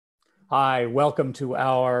Hi, welcome to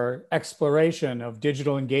our exploration of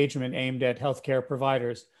digital engagement aimed at healthcare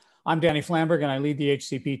providers. I'm Danny Flamberg and I lead the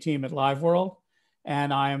HCP team at LiveWorld.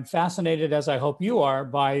 And I am fascinated, as I hope you are,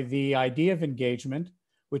 by the idea of engagement,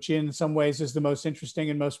 which in some ways is the most interesting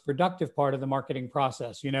and most productive part of the marketing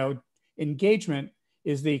process. You know, engagement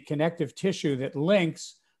is the connective tissue that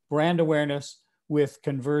links brand awareness with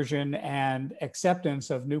conversion and acceptance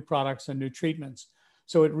of new products and new treatments.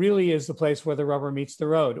 So it really is the place where the rubber meets the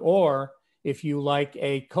road. Or if you like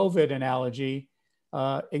a COVID analogy,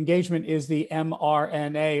 engagement is the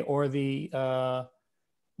mRNA or the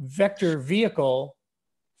vector vehicle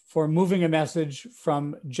for moving a message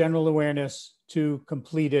from general awareness to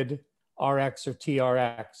completed RX or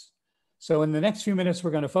TRX. So in the next few minutes,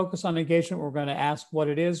 we're going to focus on engagement. We're going to ask what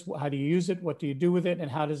it is, how do you use it, what do you do with it,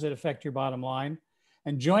 and how does it affect your bottom line?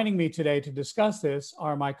 And joining me today to discuss this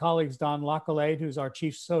are my colleagues, Don Lacalade, who's our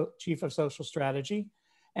Chief of Social Strategy,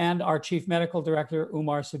 and our Chief Medical Director,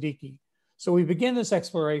 Umar Siddiqui. So we begin this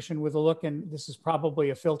exploration with a look, and this is probably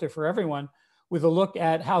a filter for everyone, with a look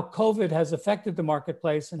at how COVID has affected the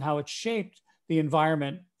marketplace and how it's shaped the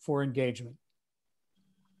environment for engagement.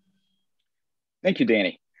 Thank you,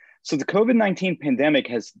 Danny. So the COVID-19 pandemic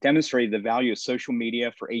has demonstrated the value of social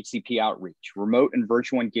media for HCP outreach. Remote and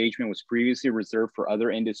virtual engagement was previously reserved for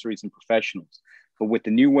other industries and professionals, but with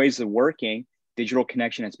the new ways of working, digital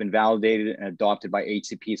connection has been validated and adopted by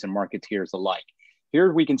HCPs and marketeers alike.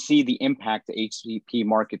 Here we can see the impact to HCP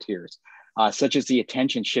marketeers, such as the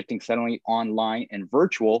attention shifting suddenly online and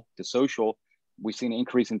virtual to social. We've seen an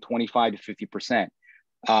increase in 25 to 50%.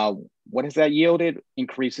 What has that yielded?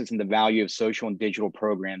 Increases in the value of social and digital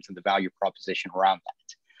programs and the value proposition around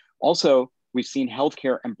that. Also, we've seen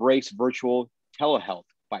healthcare embrace virtual telehealth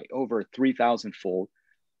by over 3,000-fold,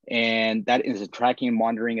 and that is tracking and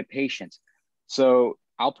monitoring of patients. So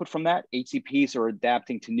output from that, HCPs are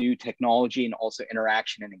adapting to new technology and also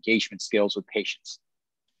interaction and engagement skills with patients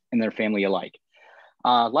and their family alike.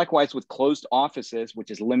 Likewise, with closed offices, which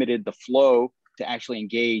has limited the flow to actually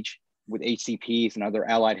engage with HCPs and other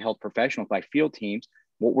allied health professionals by field teams,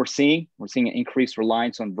 what we're seeing an increased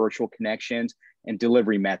reliance on virtual connections and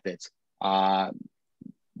delivery methods.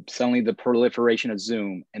 Suddenly the proliferation of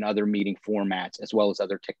Zoom and other meeting formats, as well as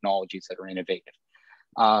other technologies that are innovative.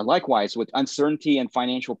 Likewise, with uncertainty and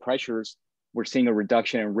financial pressures, we're seeing a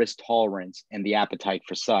reduction in risk tolerance and the appetite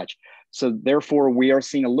for such. So therefore, we are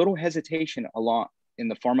seeing a little hesitation along in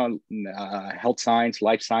the pharma, health science,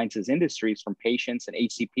 life sciences industries from patients and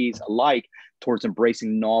HCPs alike towards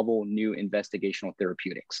embracing novel new investigational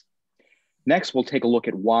therapeutics. Next, we'll take a look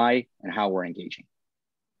at why and how we're engaging.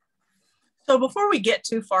 So before we get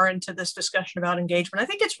too far into this discussion about engagement, I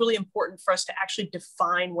think it's really important for us to actually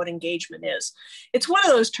define what engagement is. It's one of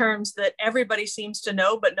those terms that everybody seems to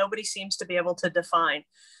know, but nobody seems to be able to define.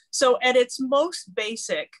 So at its most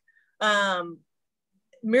basic,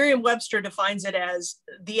 Merriam-Webster defines it as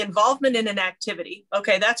the involvement in an activity.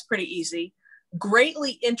 Okay, that's pretty easy.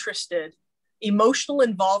 Greatly interested, emotional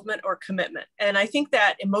involvement or commitment. And I think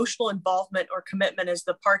that emotional involvement or commitment is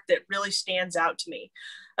the part that really stands out to me.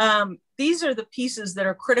 These are the pieces that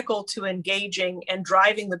are critical to engaging and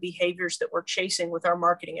driving the behaviors that we're chasing with our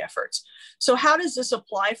marketing efforts. So how does this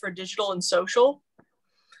apply for digital and social?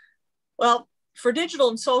 Well, for digital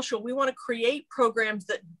and social, we want to create programs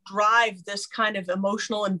that drive this kind of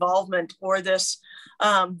emotional involvement or this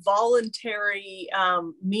voluntary,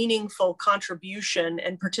 meaningful contribution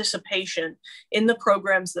and participation in the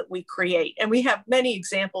programs that we create. And we have many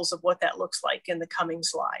examples of what that looks like in the coming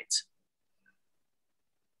slides.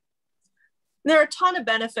 There are a ton of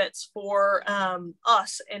benefits for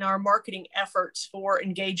us in our marketing efforts for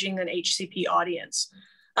engaging an HCP audience.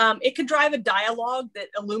 It can drive a dialogue that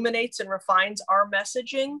illuminates and refines our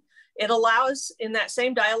messaging. It allows, in that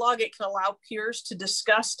same dialogue, it can allow peers to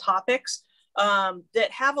discuss topics that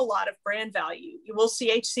have a lot of brand value. You will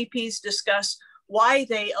see HCPs discuss why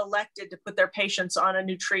they elected to put their patients on a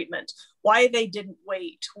new treatment, why they didn't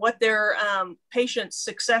wait, what their patients'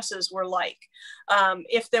 successes were like,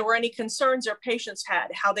 if there were any concerns their patients had,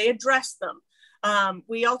 how they addressed them.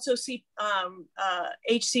 We also see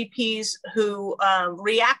HCPs who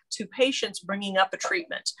react to patients bringing up a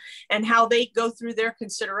treatment and how they go through their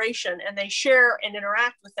consideration, and they share and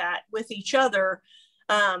interact with that with each other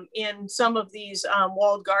in some of these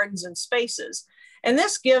walled gardens and spaces. And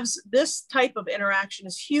this type of interaction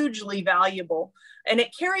is hugely valuable, and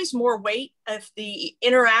it carries more weight if the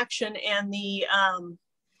interaction and the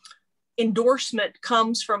endorsement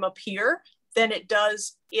comes from a peer than it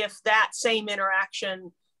does if that same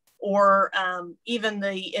interaction or even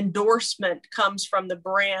the endorsement comes from the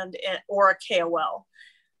brand or a KOL.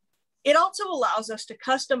 It also allows us to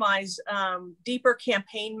customize deeper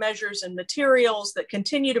campaign measures and materials that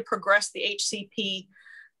continue to progress the HCP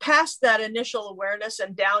past that initial awareness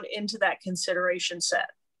and down into that consideration set.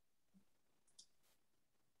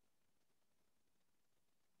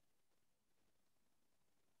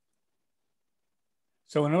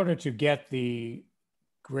 So in order to get the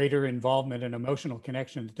greater involvement and emotional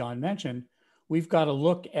connection that Don mentioned, we've got to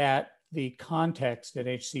look at the context that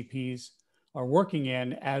HCPs are working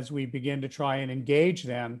in as we begin to try and engage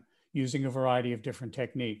them using a variety of different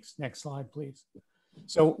techniques. Next slide, please.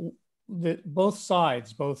 So both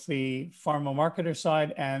sides, both the pharma marketer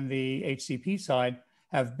side and the HCP side,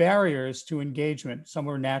 have barriers to engagement. Some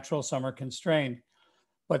are natural, some are constrained,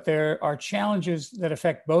 but there are challenges that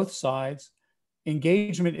affect both sides.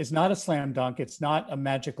 Engagement is not a slam dunk. It's not a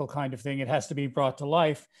magical kind of thing. It has to be brought to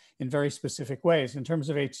life in very specific ways. In terms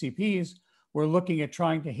of HCPs, we're looking at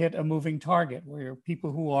trying to hit a moving target where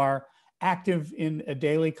people who are active in a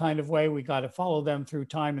daily kind of way, we got to follow them through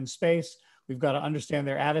time and space. We've got to understand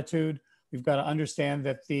their attitude. We've got to understand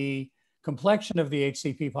that the complexion of the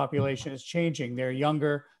HCP population is changing. They're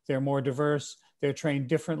younger, they're more diverse, they're trained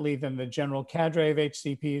differently than the general cadre of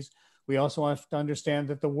HCPs. We also have to understand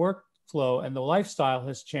that the workflow and the lifestyle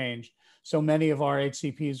has changed. So many of our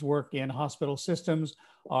HCPs work in hospital systems,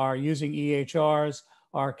 are using EHRs,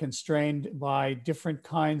 are constrained by different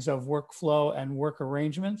kinds of workflow and work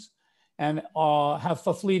arrangements, and have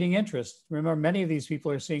a fleeting interest. Remember, many of these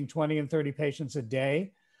people are seeing 20 and 30 patients a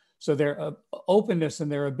day. So their openness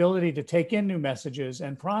and their ability to take in new messages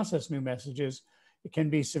and process new messages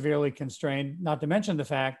can be severely constrained, not to mention the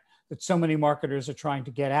fact that so many marketers are trying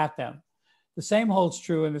to get at them. The same holds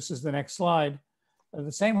true, and this is the next slide,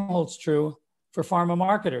 the same holds true for pharma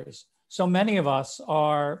marketers. So many of us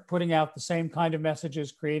are putting out the same kind of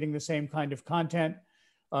messages, creating the same kind of content,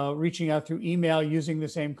 reaching out through email, using the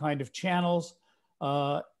same kind of channels,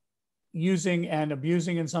 using and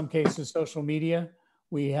abusing, in some cases, social media.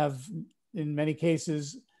 We have, in many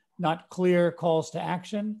cases, not clear calls to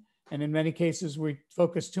action. And in many cases, we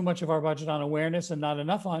focus too much of our budget on awareness and not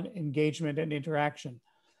enough on engagement and interaction.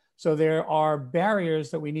 So there are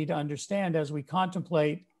barriers that we need to understand as we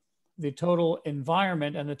contemplate the total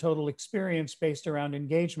environment and the total experience based around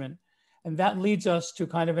engagement. And that leads us to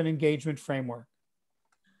kind of an engagement framework.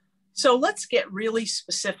 So let's get really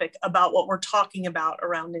specific about what we're talking about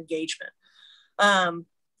around engagement.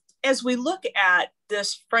 As we look at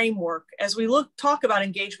this framework, as we talk about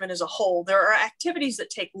engagement as a whole, there are activities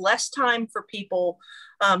that take less time for people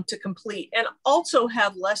to complete and also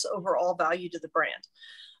have less overall value to the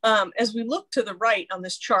brand. As we look to the right on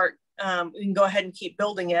this chart, we can go ahead and keep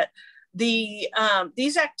building it.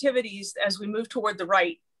 These activities, as we move toward the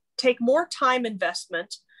right, take more time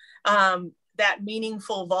investment, that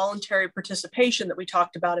meaningful voluntary participation that we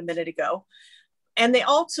talked about a minute ago. And they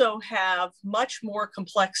also have much more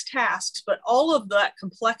complex tasks, but all of that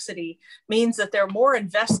complexity means that they're more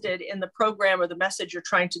invested in the program or the message you're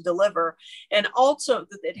trying to deliver, and also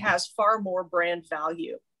that it has far more brand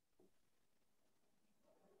value.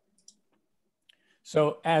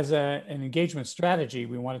 So as an engagement strategy,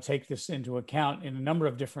 we want to take this into account in a number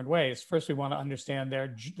of different ways. First, we want to understand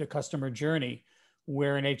the customer journey,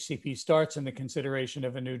 where an HCP starts in the consideration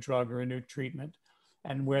of a new drug or a new treatment,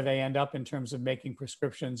 and where they end up in terms of making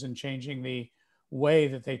prescriptions and changing the way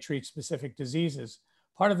that they treat specific diseases.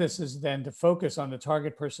 Part of this is then to focus on the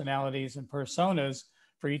target personalities and personas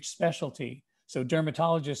for each specialty. So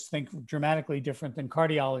dermatologists think dramatically different than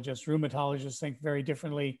cardiologists. Rheumatologists think very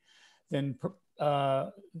differently than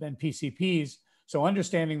PCPs. So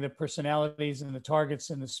understanding the personalities and the targets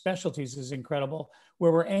and the specialties is incredible,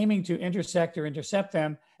 where we're aiming to intersect or intercept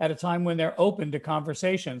them at a time when they're open to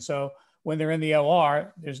conversation. So when they're in the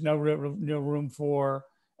OR, there's no room for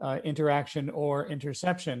interaction or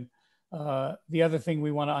interception. The other thing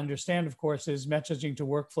we want to understand, of course, is messaging to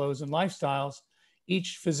workflows and lifestyles.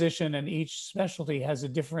 Each physician and each specialty has a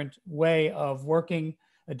different way of working,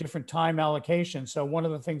 a different time allocation. So one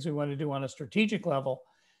of the things we want to do on a strategic level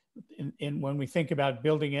when we think about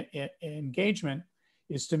building engagement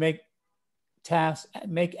is to make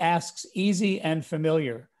asks easy and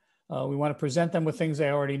familiar. We want to present them with things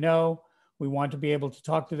they already know. We want to be able to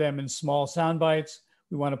talk to them in small sound bites.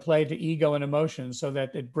 We want to play to ego and emotion so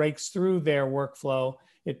that it breaks through their workflow.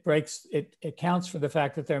 It accounts for the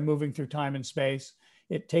fact that they're moving through time and space.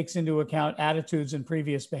 It takes into account attitudes and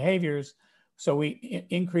previous behaviors. So we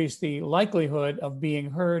increase the likelihood of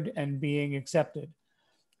being heard and being accepted.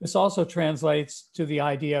 This also translates to the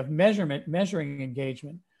idea of measuring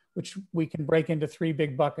engagement, which we can break into three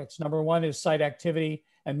big buckets. Number one is site activity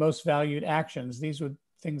and most valued actions. These would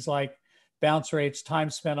things like bounce rates, time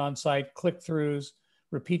spent on site, click-throughs,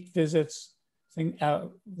 repeat visits,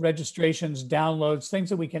 registrations, downloads, things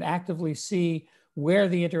that we can actively see where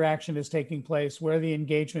the interaction is taking place, where the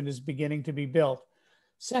engagement is beginning to be built.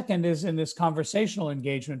 Second is in this conversational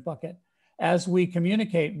engagement bucket. As we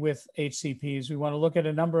communicate with HCPs, we want to look at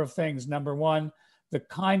a number of things. Number one, the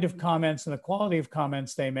kind of comments and the quality of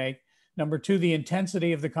comments they make. Number two, the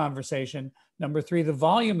intensity of the conversation. Number three, the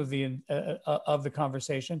volume of the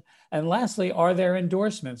conversation. And lastly, are there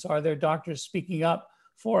endorsements? Are there doctors speaking up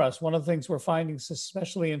for us? One of the things we're finding,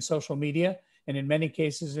 especially in social media and in many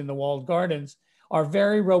cases in the walled gardens, are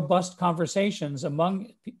very robust conversations among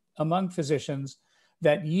physicians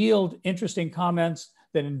that yield interesting comments,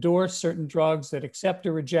 that endorse certain drugs, that accept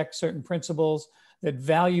or reject certain principles, that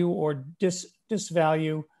value or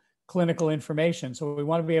disvalue clinical information. So we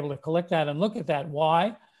want to be able to collect that and look at that.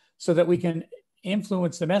 Why? So that we can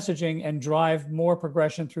influence the messaging and drive more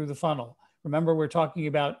progression through the funnel. Remember, we're talking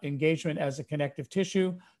about engagement as a connective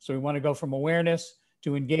tissue. So we want to go from awareness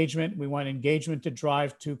to engagement. We want engagement to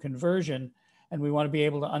drive to conversion. And we want to be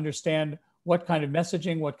able to understand what kind of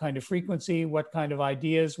messaging, what kind of frequency, what kind of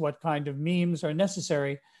ideas, what kind of memes are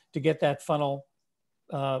necessary to get that funnel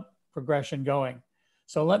progression going.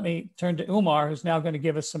 So let me turn to Umar, who's now going to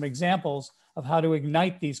give us some examples of how to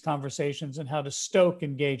ignite these conversations and how to stoke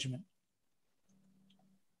engagement.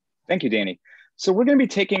 Thank you, Danny. So we're going to be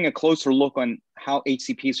taking a closer look on how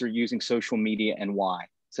HCPs are using social media and why.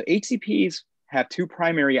 So HCPs have two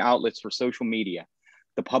primary outlets for social media: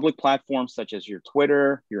 the public platforms such as your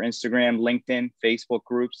Twitter, your Instagram, LinkedIn, Facebook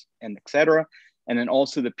groups, and et cetera. And then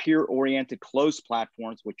also the peer-oriented closed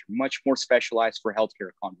platforms, which are much more specialized for healthcare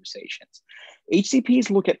conversations. HCPs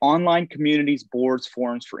look at online communities, boards,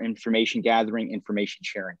 forums for information gathering, information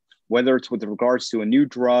sharing, whether it's with regards to a new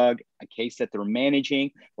drug, a case that they're managing,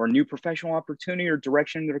 or a new professional opportunity or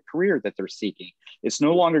direction in their career that they're seeking. It's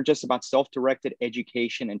no longer just about self-directed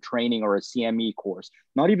education and training or a CME course,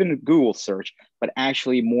 not even a Google search, but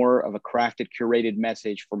actually more of a crafted, curated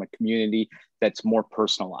message from a community that's more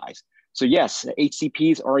personalized. So yes,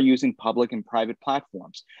 HCPs are using public and private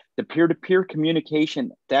platforms. The peer-to-peer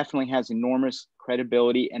communication definitely has enormous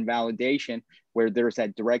credibility and validation, where there's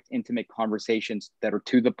that direct, intimate conversations that are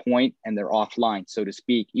to the point and they're offline, so to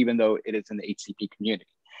speak, even though it is in the HCP community.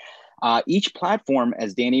 Each platform,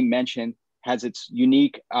 as Danny mentioned, has its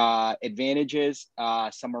unique advantages.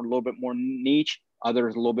 Some are a little bit more niche,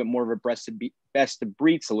 others a little bit more of a best of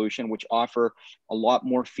breed solution, which offer a lot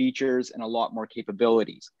more features and a lot more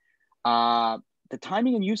capabilities. The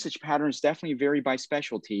timing and usage patterns definitely vary by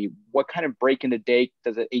specialty. What kind of break in the day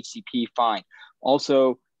does an HCP find?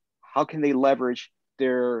 Also, how can they leverage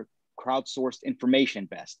their crowdsourced information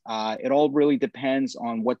best? It all really depends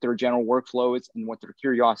on what their general workflow is and what their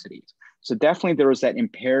curiosity is. So definitely there is that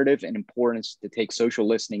imperative and importance to take social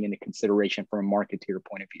listening into consideration from a marketeer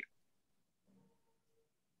point of view.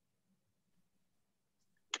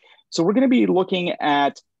 So we're going to be looking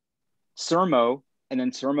at Sermo, and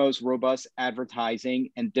then Sermo's robust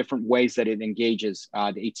advertising and different ways that it engages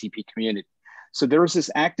the HCP community. So there is this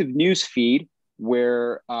active news feed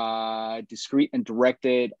where discrete and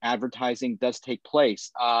directed advertising does take place.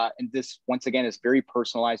 And this, once again, is very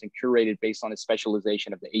personalized and curated based on the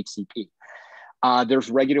specialization of the HCP. There's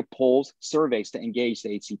regular polls, surveys to engage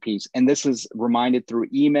the HCPs. And this is reminded through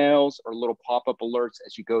emails or little pop-up alerts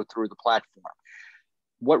as you go through the platform.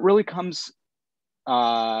 What really comes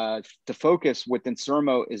to focus within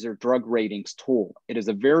Sermo is their drug ratings tool. It is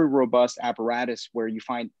a very robust apparatus where you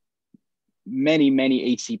find many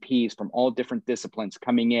HCPs from all different disciplines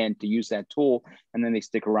coming in to use that tool, and then they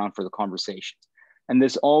stick around for the conversations. And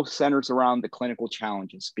this all centers around the clinical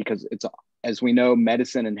challenges, because it's, as we know,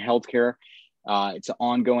 medicine and healthcare, it's an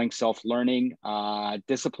ongoing self-learning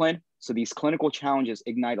discipline. So these clinical challenges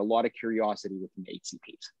ignite a lot of curiosity within the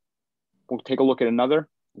HCPs. We'll take a look at another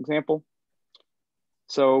example.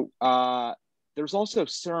 So there's also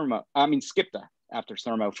Skipta after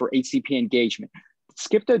Sermo for HCP engagement.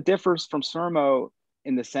 Skipta differs from Sermo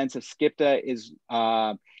in the sense that Skipta is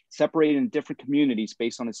separated in different communities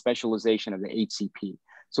based on the specialization of the HCP,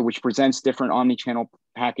 so which presents different omni-channel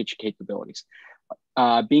package capabilities.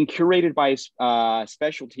 Being curated by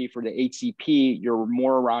specialty for the HCP, you're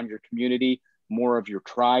more around your community, more of your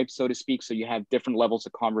tribe, so to speak, so you have different levels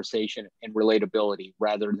of conversation and relatability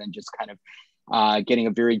rather than just kind of getting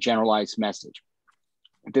a very generalized message.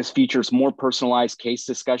 This features more personalized case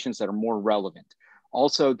discussions that are more relevant.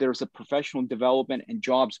 Also, there's a professional development and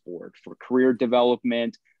jobs board for career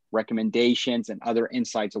development, recommendations, and other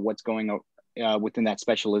insights of what's going on within that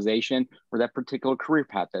specialization or that particular career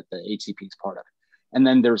path that the HCP is part of. And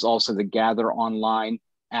then there's also the Gather Online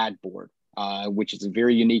ad board. which is a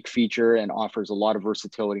very unique feature and offers a lot of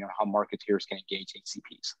versatility on how marketeers can engage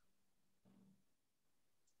HCPs.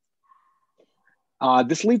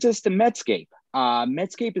 This leads us to Medscape.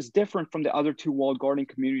 Medscape is different from the other two walled garden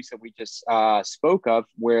communities that we just spoke of,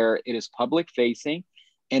 where it is public facing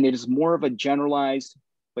and it is more of a generalized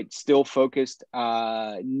but still focused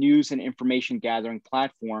news and information gathering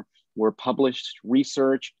platform where published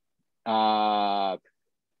research from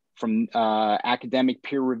academic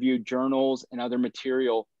peer-reviewed journals and other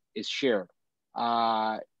material is shared.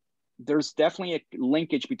 There's definitely a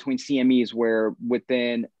linkage between CMEs where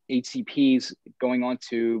within HCPs going on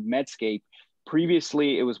to Medscape,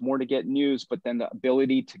 previously it was more to get news, but then the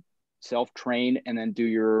ability to self-train and then do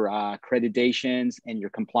your accreditations and your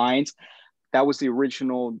compliance, that was the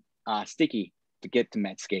original sticky to get to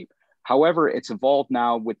Medscape. However, it's evolved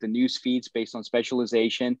now with the news feeds based on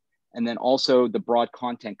specialization, and then also the broad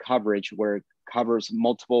content coverage where it covers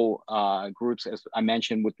multiple groups, as I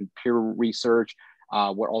mentioned, with the peer research,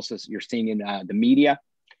 what also you're seeing in the media.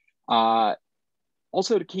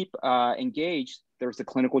 Also to keep engaged, there's the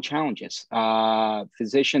clinical challenges.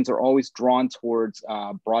 Physicians are always drawn towards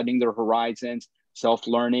broadening their horizons,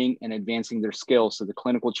 self-learning, and advancing their skills. So the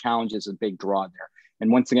clinical challenge is a big draw there.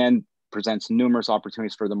 And once again, presents numerous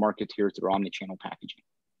opportunities for the marketeers through omni-channel packaging.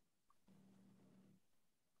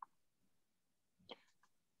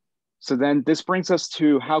 So then this brings us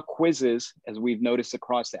to how quizzes, as we've noticed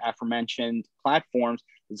across the aforementioned platforms,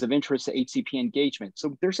 is of interest to HCP engagement.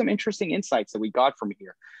 So there's some interesting insights that we got from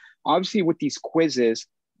here. Obviously with these quizzes,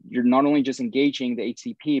 you're not only just engaging the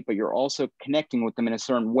HCP, but you're also connecting with them in a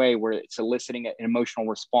certain way where it's eliciting an emotional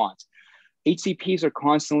response. HCPs are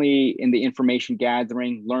constantly in the information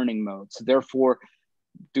gathering, learning mode. So therefore,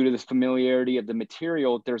 due to the familiarity of the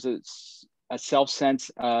material, there's a self-sense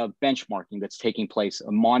of benchmarking that's taking place,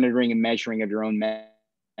 a monitoring and measuring of your own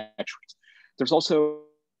metrics. There's also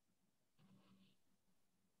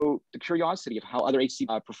the curiosity of how other HCPs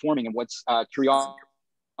are performing and what's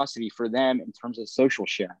curiosity for them in terms of social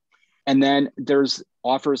share. And then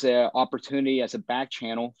offers an opportunity as a back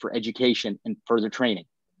channel for education and further training.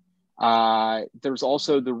 There's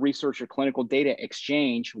also the research or clinical data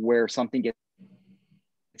exchange where something gets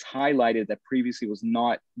highlighted that previously was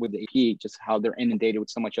not with the AP, just how they're inundated with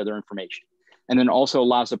so much other information. And then also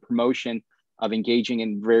allows a promotion of engaging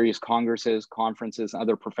in various congresses, conferences,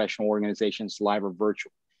 other professional organizations, live or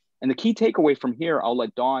virtual. And the key takeaway from here, I'll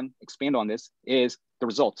let Dawn expand on this, is the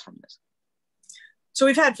results from this. So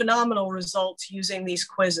we've had phenomenal results using these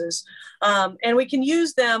quizzes, and we can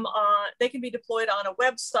use them on, they can be deployed on a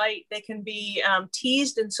website, they can be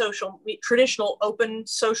teased in traditional open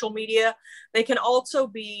social media. They can also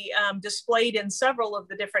be displayed in several of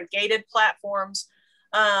the different gated platforms.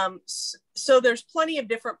 So there's plenty of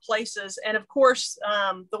different places. And of course,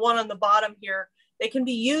 the one on the bottom here, they can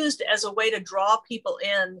be used as a way to draw people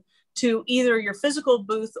in to either your physical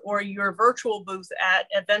booth or your virtual booth at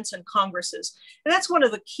events and congresses. And that's one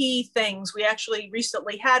of the key things. We actually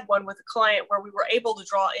recently had one with a client where we were able to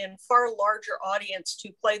draw in far larger audience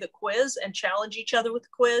to play the quiz and challenge each other with the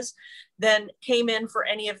quiz than came in for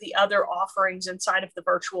any of the other offerings inside of the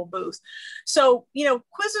virtual booth. So, you know,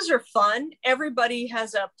 quizzes are fun. Everybody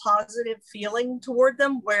has a positive feeling toward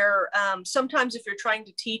them where sometimes if you're trying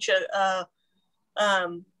to teach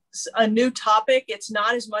a new topic, it's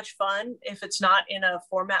not as much fun if it's not in a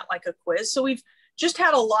format like a quiz. So we've just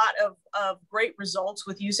had a lot of great results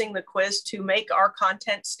with using the quiz to make our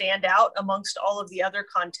content stand out amongst all of the other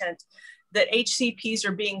content that HCPs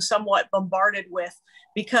are being somewhat bombarded with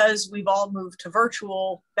because we've all moved to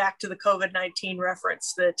virtual, back to the COVID-19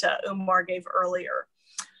 reference that Umar gave earlier.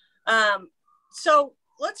 So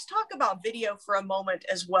let's talk about video for a moment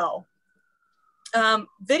as well.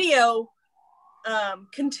 Video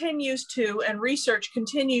continues to, and research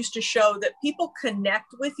continues to show that people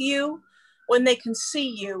connect with you when they can see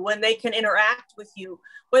you, when they can interact with you,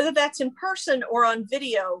 whether that's in person or on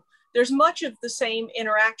video. There's much of the same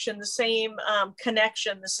interaction, the same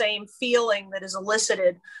connection, the same feeling that is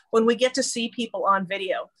elicited when we get to see people on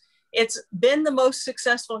video. It's been the most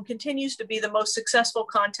successful and continues to be the most successful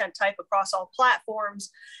content type across all platforms.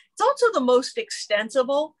 It's also the most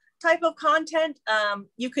extensible type of content.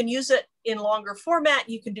 You can use it in longer format,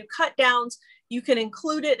 you can do cut downs, you can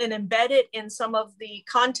include it and embed it in some of the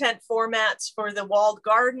content formats for the walled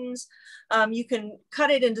gardens. You can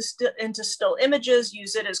cut it into still images,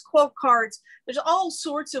 use it as quote cards. There's all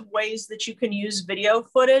sorts of ways that you can use video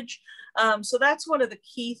footage. So that's one of the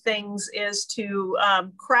key things, is to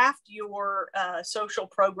craft your social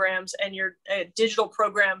programs and your digital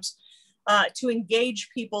programs to engage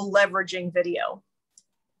people leveraging video.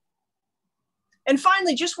 And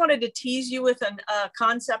finally, just wanted to tease you with a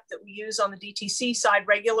concept that we use on the DTC side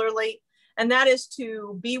regularly, and that is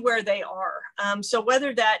to be where they are. So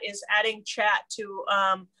whether that is adding chat to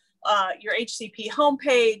your HCP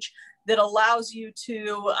homepage that allows you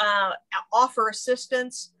to offer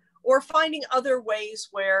assistance, or finding other ways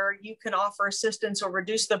where you can offer assistance or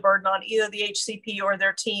reduce the burden on either the HCP or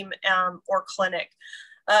their team or clinic.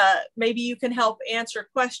 Maybe you can help answer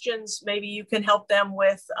questions. Maybe you can help them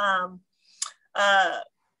with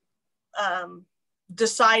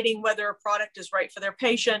deciding whether a product is right for their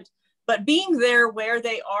patient. But being there where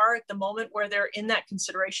they are at the moment where they're in that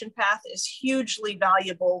consideration path is hugely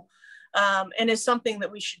valuable, and is something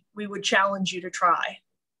that we would challenge you to try.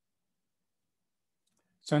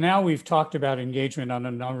 So now we've talked about engagement on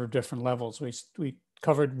a number of different levels. We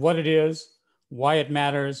covered what it is, why it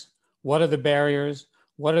matters, what are the barriers,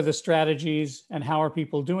 what are the strategies, and how are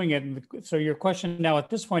people doing it? And so your question now at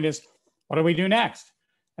this point is, what do we do next?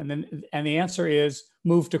 And the answer is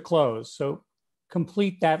move to close. So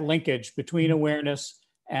complete that linkage between awareness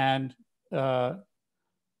and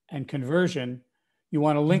conversion. You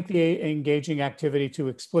want to link the engaging activity to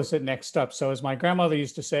explicit next steps. So as my grandmother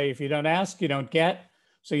used to say, if you don't ask, you don't get.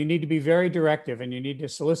 So you need to be very directive, and you need to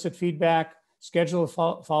solicit feedback, schedule a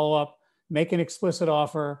follow-up, make an explicit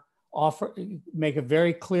offer, make a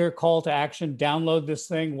very clear call to action, download this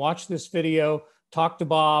thing, watch this video, talk to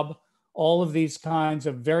Bob, all of these kinds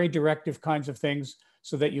of very directive kinds of things,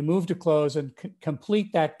 so that you move to close and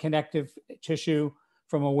complete that connective tissue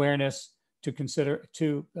from awareness to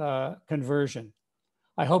conversion.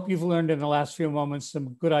 I hope you've learned in the last few moments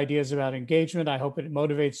some good ideas about engagement. I hope it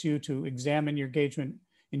motivates you to examine your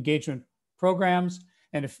engagement programs.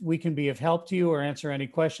 And if we can be of help to you or answer any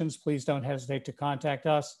questions, please don't hesitate to contact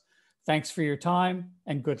us. Thanks for your time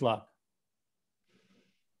and good luck.